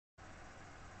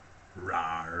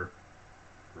Rar,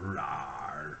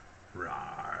 rar,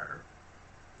 rar.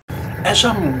 As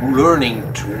I'm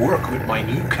learning to work with my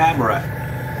new camera,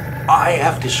 I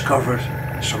have discovered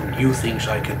some new things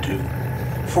I can do.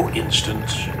 For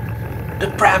instance,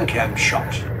 the pram cam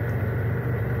shot,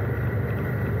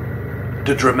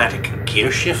 the dramatic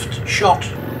gear shift shot,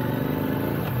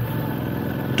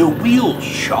 the wheels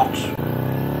shot,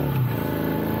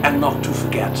 and not to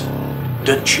forget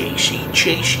the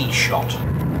chasey shot.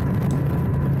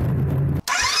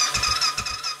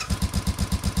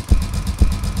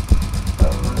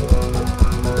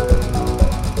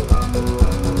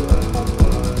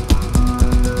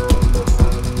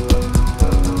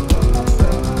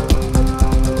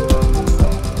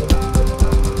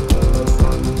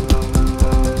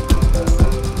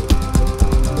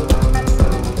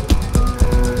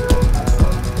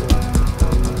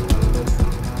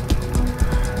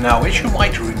 Now, as you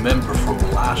might remember from the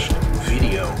last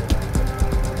video,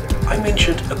 I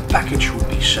mentioned a package would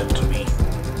be sent to me,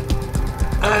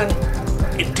 and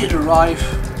it did arrive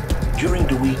during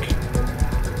the week,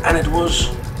 and it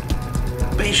was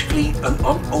basically an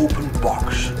unopened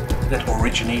box that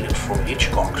originated from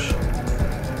Hitchcock's,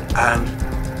 and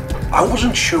I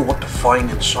wasn't sure what to find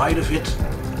inside of it,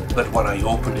 but when I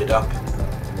opened it up,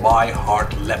 my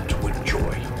heart leapt with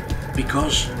joy,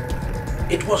 because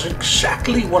it was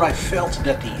exactly what I felt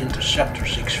that the Interceptor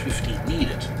 650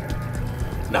 needed.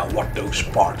 Now, what those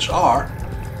parts are,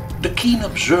 the keen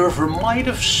observer might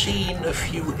have seen a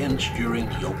few hints during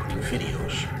the opening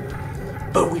videos,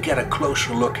 but we get a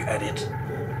closer look at it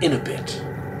in a bit.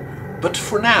 But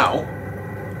for now,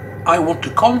 I want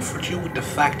to comfort you with the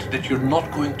fact that you're not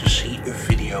going to see a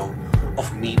video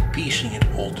of me piecing it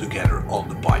all together on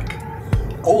the bike.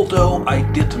 Although I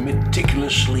did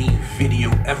meticulously video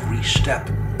every step,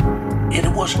 it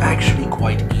was actually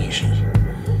quite easy.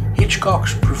 Hitchcock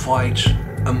provides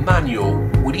a manual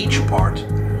with each part,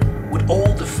 with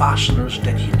all the fasteners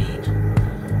that you need.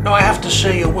 Now, I have to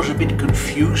say I was a bit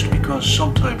confused because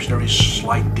sometimes there is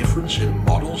slight difference in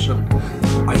models, and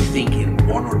I think in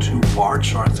one or two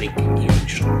parts, or I think even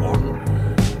just one,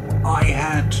 I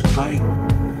had like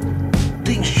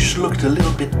things just looked a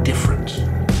little bit different.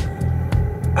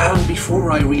 And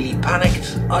before I really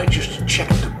panicked, I just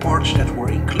checked the parts that were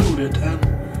included, and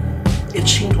it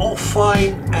seemed all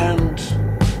fine and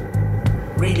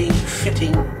really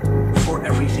fitting for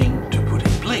everything to put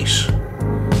in place.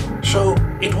 So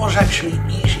it was actually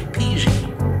easy peasy.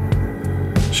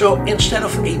 So instead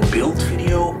of a build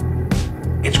video,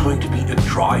 it's going to be a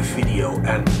drive video,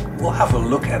 and we'll have a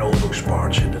look at all those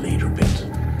parts in a later bit.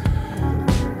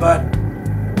 But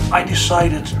I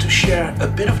decided to share a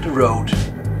bit of the road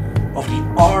of the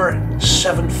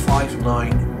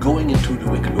R759 going into the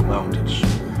Wicklow Mountains.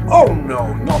 Oh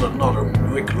no, not another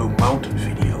Wicklow Mountain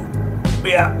video.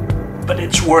 Yeah, but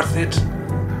it's worth it.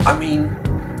 I mean,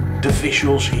 the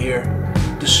visuals here,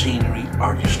 the scenery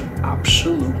are just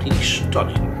absolutely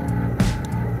stunning.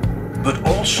 But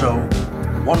also,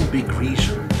 one big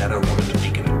reason that I wanted to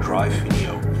make it a drive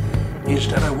video is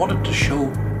that I wanted to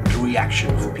show the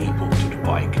reaction of people to the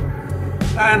bike.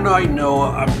 And I know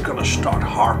I'm gonna start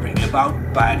harping about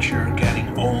Badger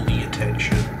getting all the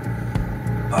attention,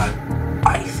 but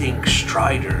I think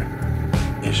Strider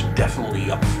is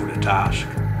definitely up for the task.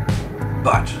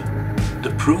 But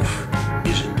the proof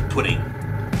is in the pudding,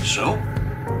 so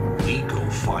we go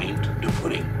find the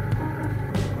pudding.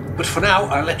 But for now,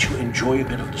 I'll let you enjoy a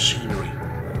bit of the scenery,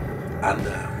 and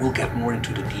we'll get more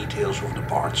into the details of the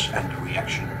parts and the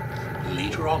reaction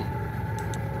later on.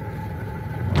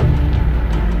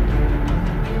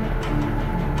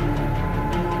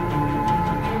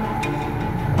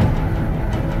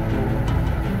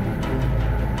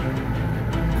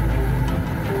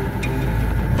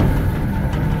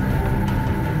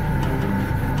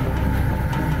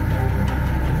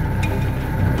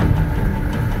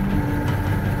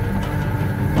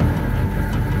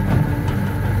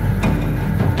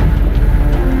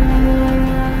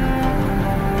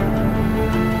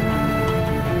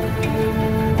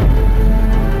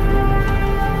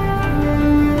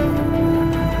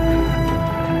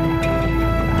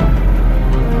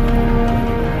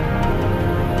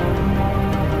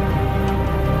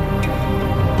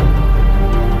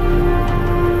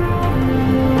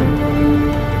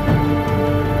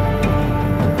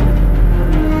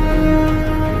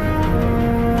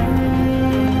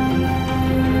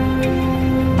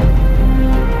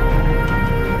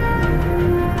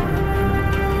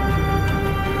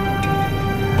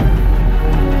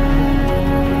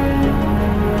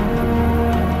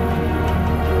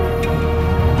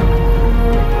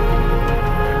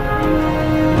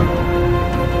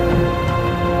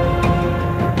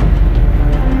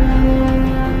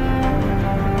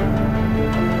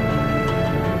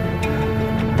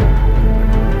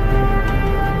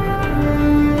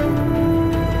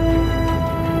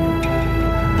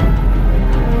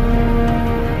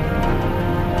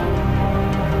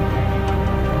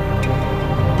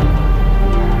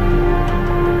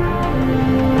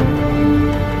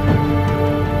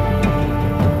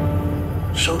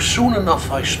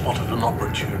 enough I spotted an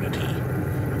opportunity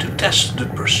to test the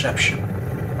perception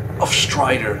of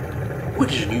Strider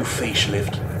with his new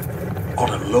facelift on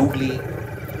a lonely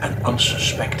and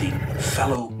unsuspecting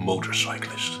fellow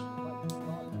motorcyclist.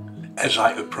 As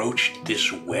I approached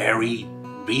this wary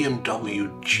BMW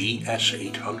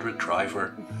GS800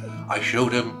 driver, I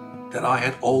showed him that I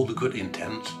had all the good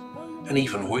intent and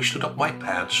even hoisted up my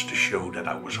pants to show that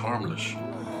I was harmless.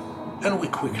 And we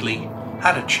quickly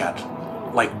had a chat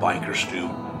like bikers do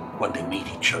when they meet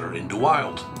each other in the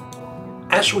wild.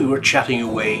 As we were chatting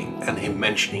away and him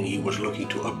mentioning he was looking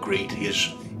to upgrade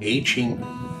his aging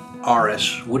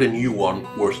RS with a new one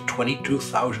worth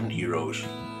 22,000 euros,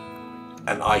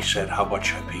 and I said how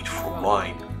much I paid for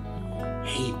mine,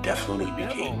 he definitely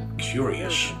became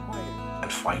curious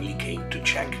and finally came to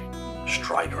check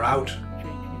Strider out.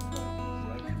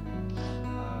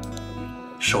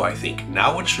 So I think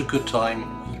now it's a good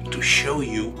time to show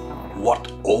you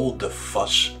what all the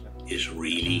fuss is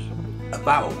really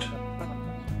about.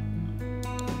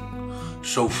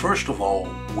 So first of all,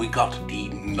 we got the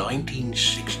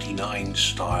 1969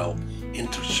 style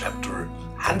Interceptor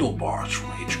handlebars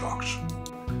from Hitchcock's.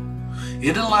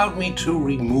 It allowed me to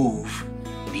remove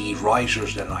the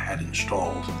risers that I had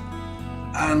installed,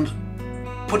 and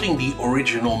putting the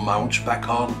original mounts back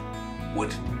on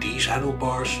with these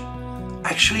handlebars,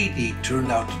 actually they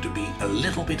turned out to be a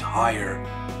little bit higher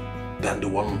than the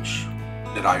ones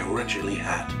that I originally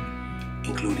had,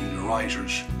 including the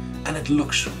risers, and it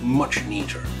looks much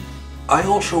neater. I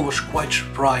also was quite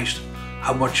surprised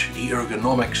how much the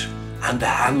ergonomics and the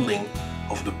handling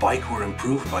of the bike were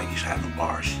improved by these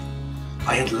handlebars.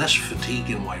 I had less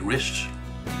fatigue in my wrists,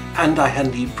 and I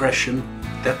had the impression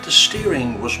that the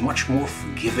steering was much more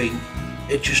forgiving.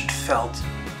 It just felt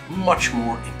much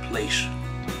more in place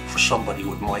for somebody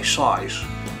with my size.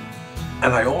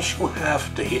 And I also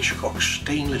have the Hitchcock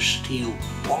stainless steel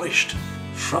polished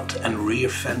front and rear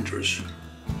fenders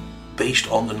based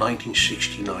on the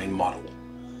 1969 model.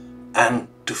 And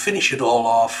to finish it all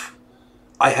off,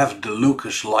 I have the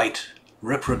Lucas Light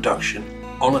reproduction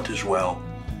on it as well,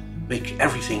 make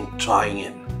everything tying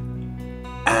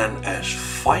in. And as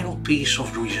final piece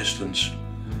of the resistance,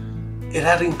 it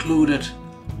had included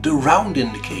the round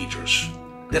indicators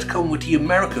that come with the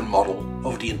American model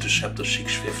of the Interceptor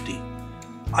 650.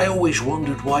 I always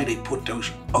wondered why they put those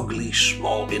ugly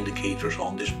small indicators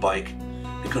on this bike,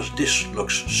 because this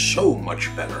looks so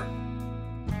much better.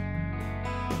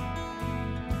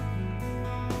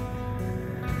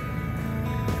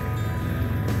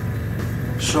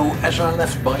 So as I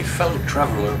left my fellow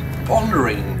traveler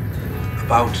pondering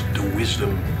about the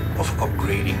wisdom of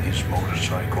upgrading his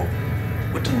motorcycle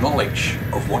with the knowledge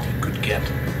of what he could get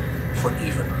for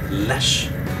even less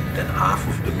than half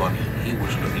of the money he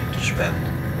was looking to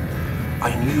spend,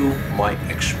 I knew my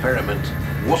experiment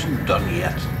wasn't done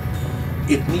yet.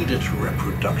 It needed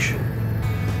reproduction.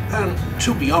 And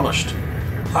to be honest,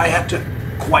 I had to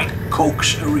quite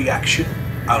coax a reaction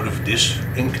out of this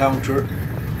encounter.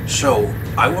 So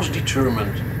I was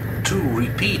determined to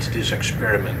repeat this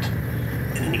experiment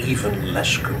in an even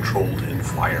less controlled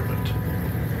environment.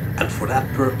 And for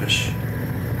that purpose,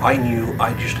 I knew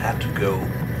I just had to go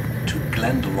to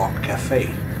Glendalough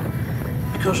Café.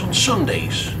 Because on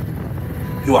Sundays,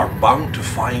 you are bound to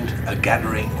find a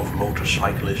gathering of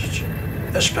motorcyclists,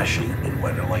 especially in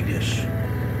weather like this.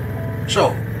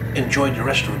 So enjoy the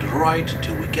rest of the ride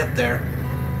till we get there,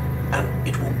 and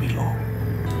it won't be long.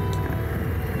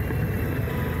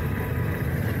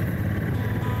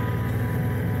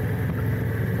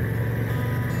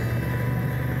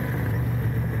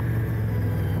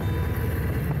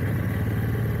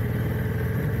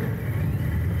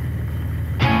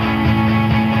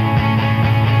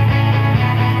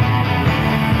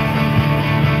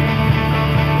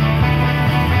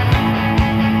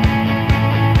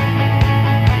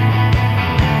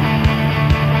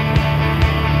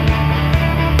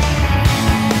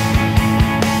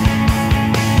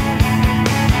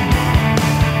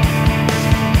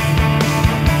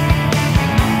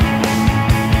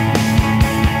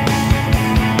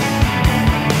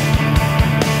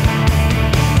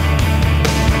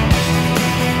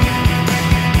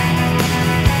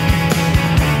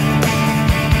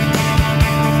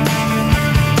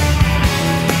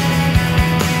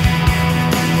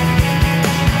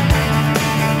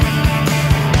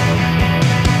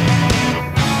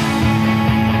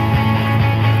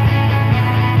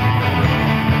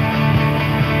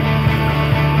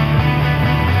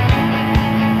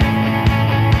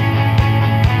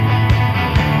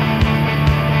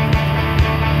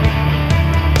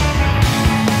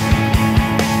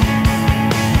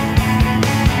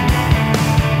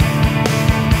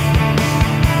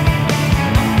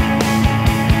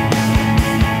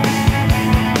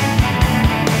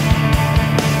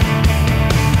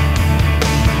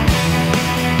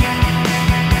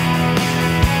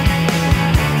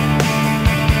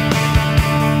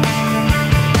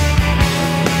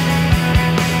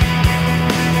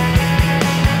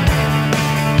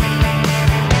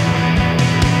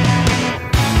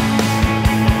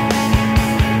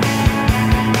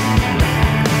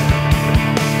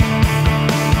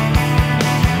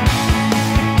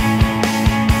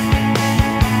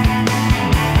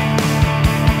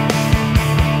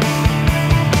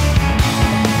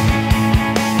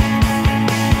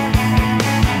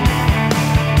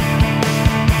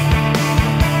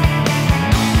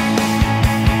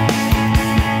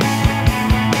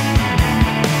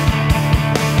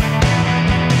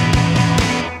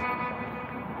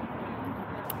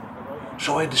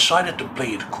 I decided to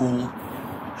play it cool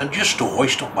and just to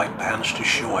hoist up my pants to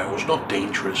show I was not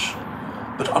dangerous,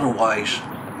 but otherwise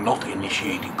not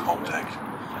initiating contact,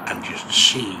 and just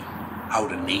see how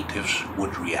the natives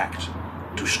would react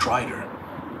to Strider.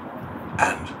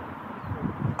 And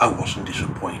I wasn't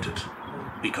disappointed,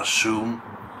 because soon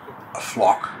a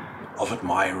flock of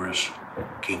admirers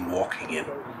came walking in.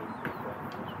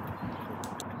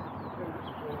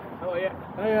 Oh yeah.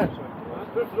 Oh yeah.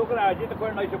 Just look at her, she's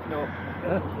quite nice up now.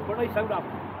 Quite nice sound up.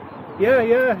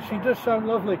 Yeah, she does sound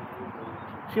lovely.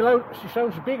 She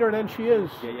sounds bigger than she is.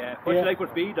 Yeah. What's she like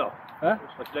with speed though? Huh?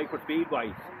 What's she like with speed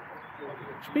wise?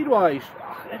 Speed wise,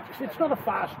 it's not a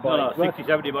fast bike. No, 60,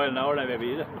 70 mile an hour now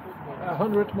maybe, is it?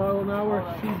 100 mile an hour,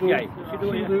 she do. Yeah, she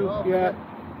do, yeah.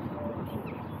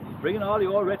 Bringing all the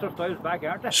old retro styles back,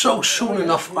 aren't they? So soon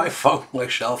enough I found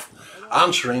myself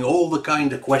answering all the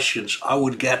kind of questions I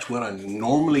would get when I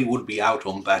normally would be out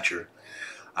on Badger.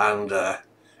 And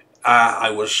I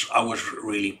was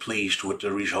really pleased with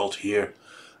the result here.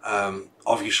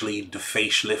 Obviously the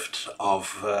facelift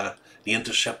of the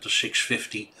Interceptor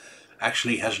 650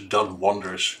 actually has done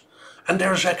wonders. And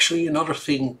there's actually another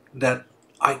thing that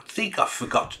I think I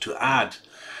forgot to add.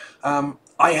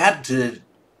 I had the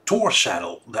Tour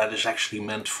saddle that is actually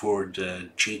meant for the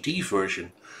GT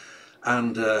version,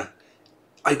 and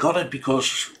I got it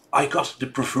because I got the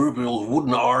proverbial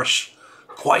wooden arse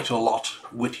quite a lot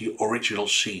with the original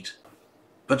seat.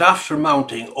 But after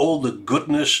mounting all the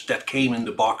goodness that came in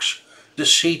the box, the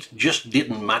seat just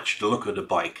didn't match the look of the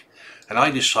bike, and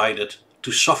I decided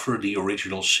to suffer the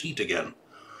original seat again.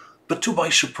 But to my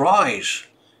surprise,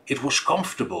 it was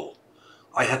comfortable.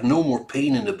 I had no more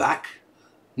pain in the back,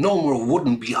 no more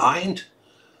wooden behind.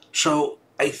 So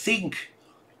I think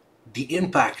the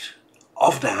impact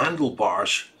of the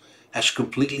handlebars has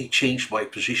completely changed my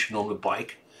position on the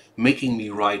bike, making me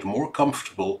ride more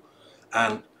comfortable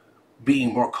and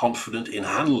being more confident in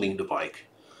handling the bike.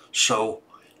 So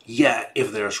yeah,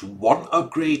 if there's one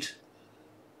upgrade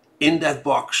in that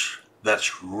box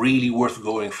that's really worth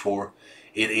going for,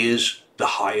 it is the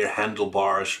higher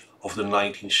handlebars of the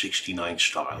 1969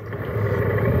 style.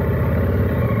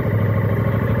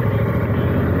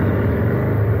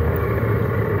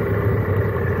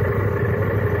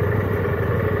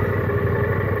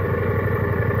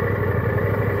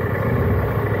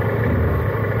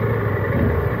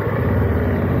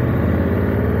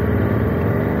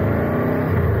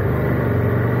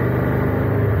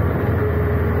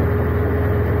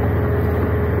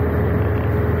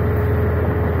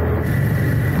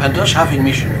 And thus, having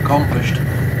mission accomplished,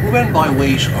 we went by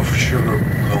ways of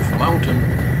Sugarloaf Mountain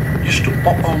just to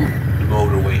pop on the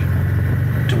motorway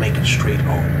to make it straight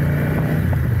home.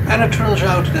 And it turns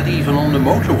out that even on the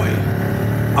motorway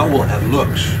I will have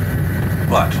looks,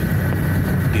 but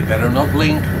they better not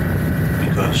blink,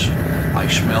 because I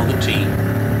smell the tea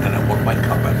and I want my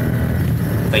cuppa.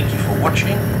 Thank you for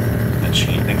watching, and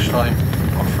see you next time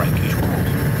on Franky's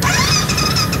World.